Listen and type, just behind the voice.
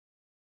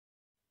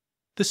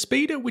The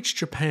speed at which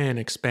Japan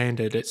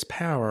expanded its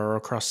power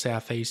across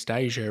Southeast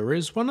Asia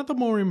is one of the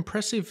more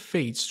impressive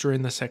feats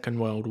during the Second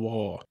World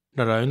War.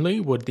 Not only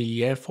would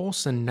the Air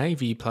Force and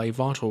Navy play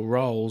vital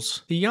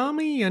roles, the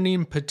Army, and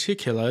in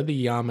particular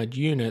the armoured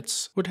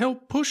units, would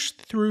help push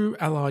through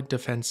Allied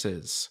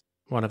defences.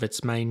 One of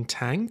its main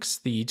tanks,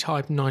 the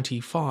Type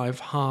 95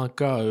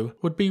 Ha-Go,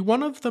 would be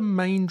one of the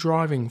main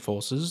driving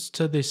forces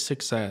to this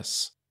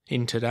success.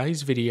 In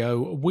today's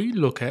video, we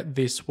look at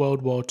this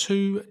World War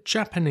II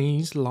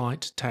Japanese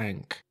light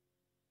tank.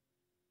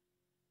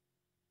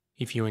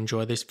 If you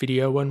enjoy this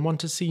video and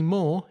want to see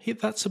more, hit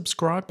that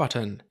subscribe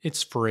button.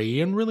 It's free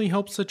and really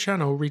helps the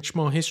channel reach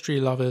more history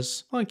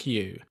lovers like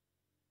you.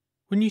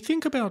 When you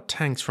think about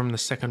tanks from the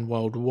Second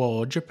World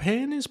War,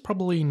 Japan is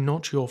probably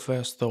not your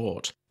first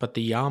thought, but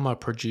the armour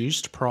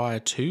produced prior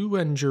to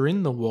and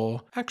during the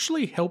war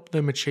actually helped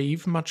them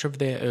achieve much of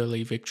their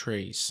early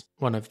victories.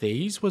 One of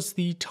these was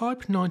the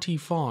Type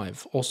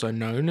 95, also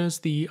known as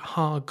the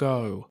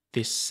Ha-Go.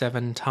 This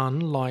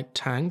 7-ton light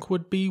tank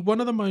would be one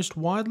of the most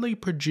widely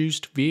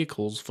produced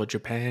vehicles for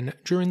Japan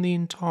during the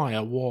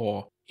entire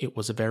war. It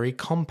was a very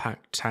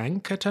compact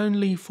tank at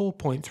only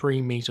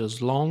 4.3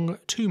 metres long,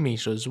 2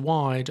 metres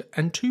wide,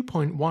 and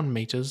 2.1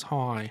 metres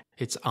high.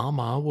 Its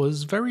armour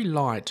was very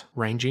light,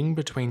 ranging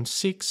between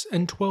 6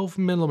 and 12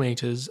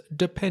 millimeters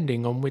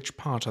depending on which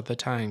part of the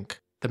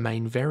tank. The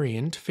main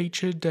variant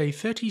featured a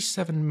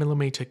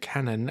 37mm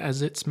cannon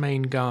as its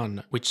main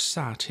gun, which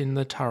sat in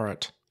the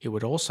turret. It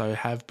would also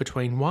have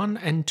between 1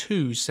 and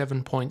 2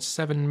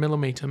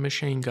 7.7mm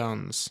machine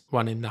guns,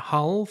 one in the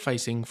hull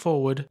facing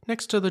forward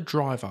next to the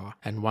driver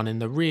and one in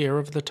the rear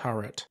of the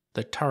turret.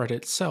 The turret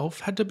itself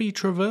had to be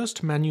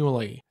traversed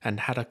manually and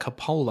had a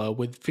cupola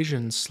with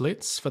vision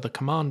slits for the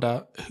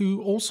commander,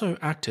 who also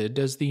acted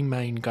as the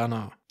main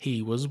gunner.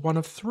 He was one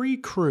of 3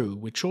 crew,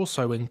 which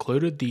also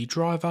included the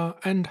driver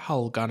and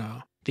hull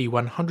gunner. The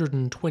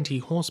 120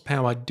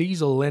 horsepower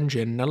diesel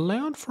engine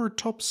allowed for a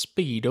top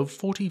speed of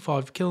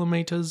 45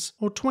 km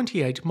or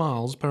 28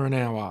 miles per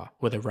hour,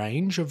 with a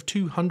range of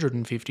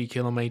 250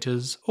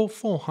 km or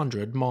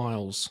 400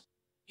 miles.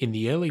 In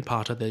the early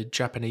part of the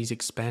Japanese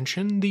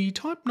expansion, the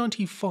Type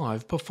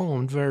 95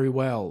 performed very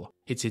well.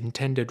 Its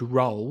intended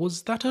role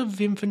was that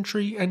of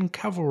infantry and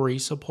cavalry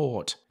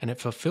support, and it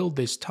fulfilled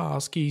this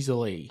task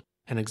easily.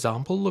 An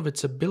example of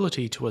its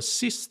ability to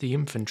assist the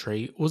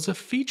infantry was a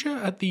feature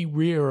at the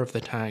rear of the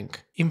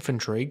tank.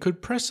 Infantry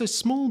could press a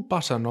small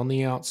button on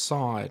the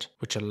outside,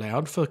 which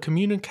allowed for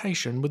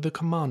communication with the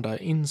commander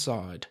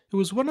inside. It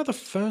was one of the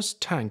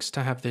first tanks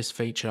to have this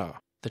feature.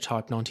 The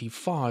Type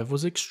 95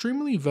 was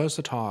extremely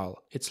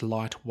versatile. Its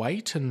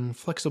lightweight and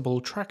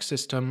flexible track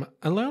system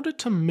allowed it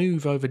to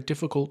move over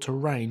difficult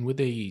terrain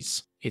with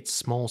ease. Its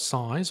small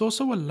size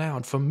also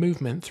allowed for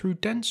movement through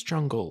dense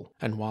jungle,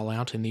 and while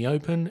out in the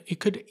open, it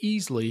could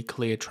easily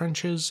clear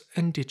trenches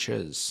and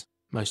ditches.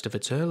 Most of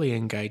its early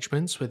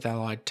engagements with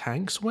Allied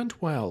tanks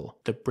went well.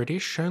 The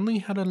British only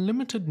had a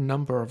limited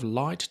number of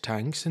light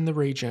tanks in the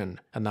region,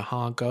 and the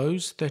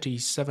Ha-Go's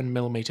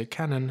 37mm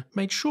cannon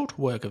made short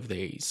work of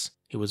these.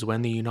 It was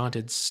when the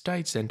United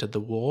States entered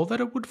the war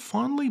that it would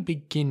finally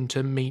begin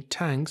to meet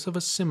tanks of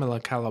a similar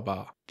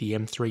caliber. The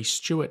M3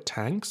 Stuart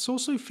tanks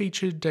also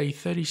featured a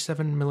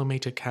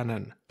 37mm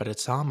cannon, but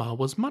its armour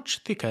was much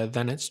thicker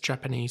than its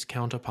Japanese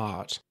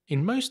counterpart.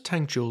 In most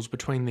tank duels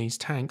between these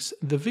tanks,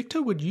 the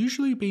victor would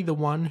usually be the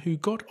one who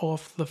got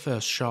off the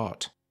first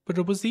shot. But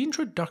it was the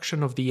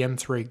introduction of the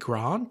M3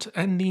 Grant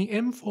and the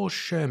M4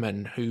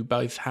 Sherman, who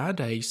both had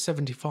a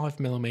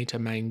 75mm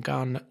main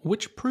gun,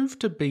 which proved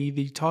to be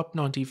the Type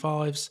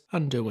 95's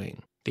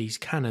undoing. These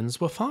cannons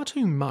were far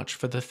too much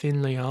for the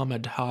thinly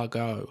armoured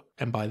Ha-Go,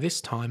 and by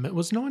this time it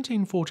was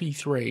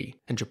 1943,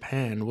 and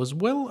Japan was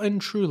well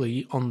and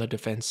truly on the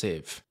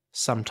defensive.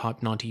 Some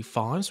Type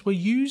 95s were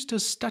used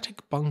as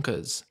static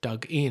bunkers,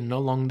 dug in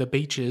along the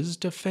beaches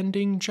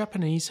defending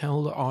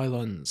Japanese-held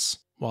islands.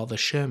 While the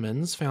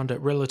Shermans found it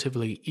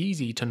relatively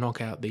easy to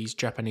knock out these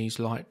Japanese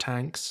light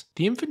tanks,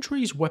 the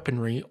infantry's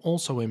weaponry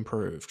also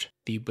improved.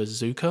 The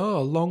bazooka,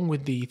 along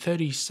with the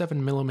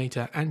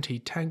 37mm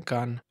anti-tank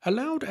gun,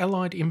 allowed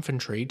Allied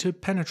infantry to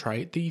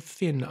penetrate the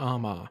thin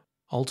armour.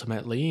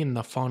 Ultimately, in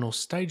the final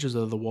stages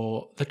of the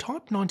war, the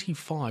Type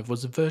 95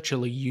 was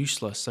virtually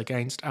useless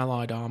against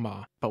Allied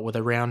armour, but with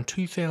around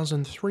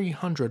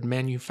 2,300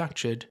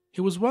 manufactured,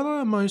 it was one of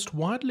the most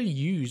widely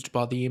used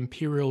by the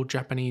Imperial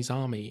Japanese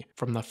Army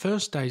from the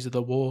first days of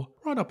the war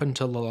right up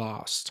until the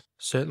last.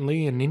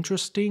 Certainly an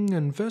interesting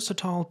and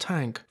versatile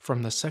tank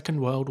from the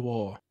Second World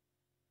War.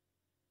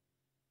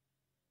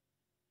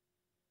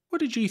 What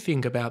did you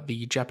think about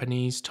the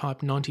Japanese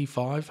Type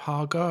 95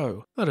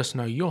 Ha-Go? Let us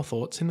know your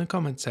thoughts in the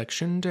comment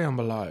section down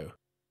below.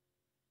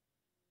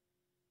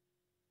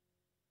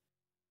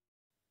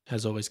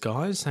 As always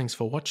guys, thanks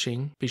for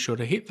watching. Be sure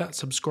to hit that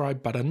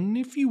subscribe button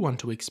if you want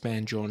to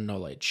expand your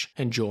knowledge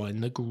and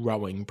join the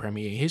growing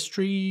Premier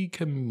History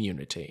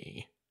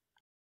community.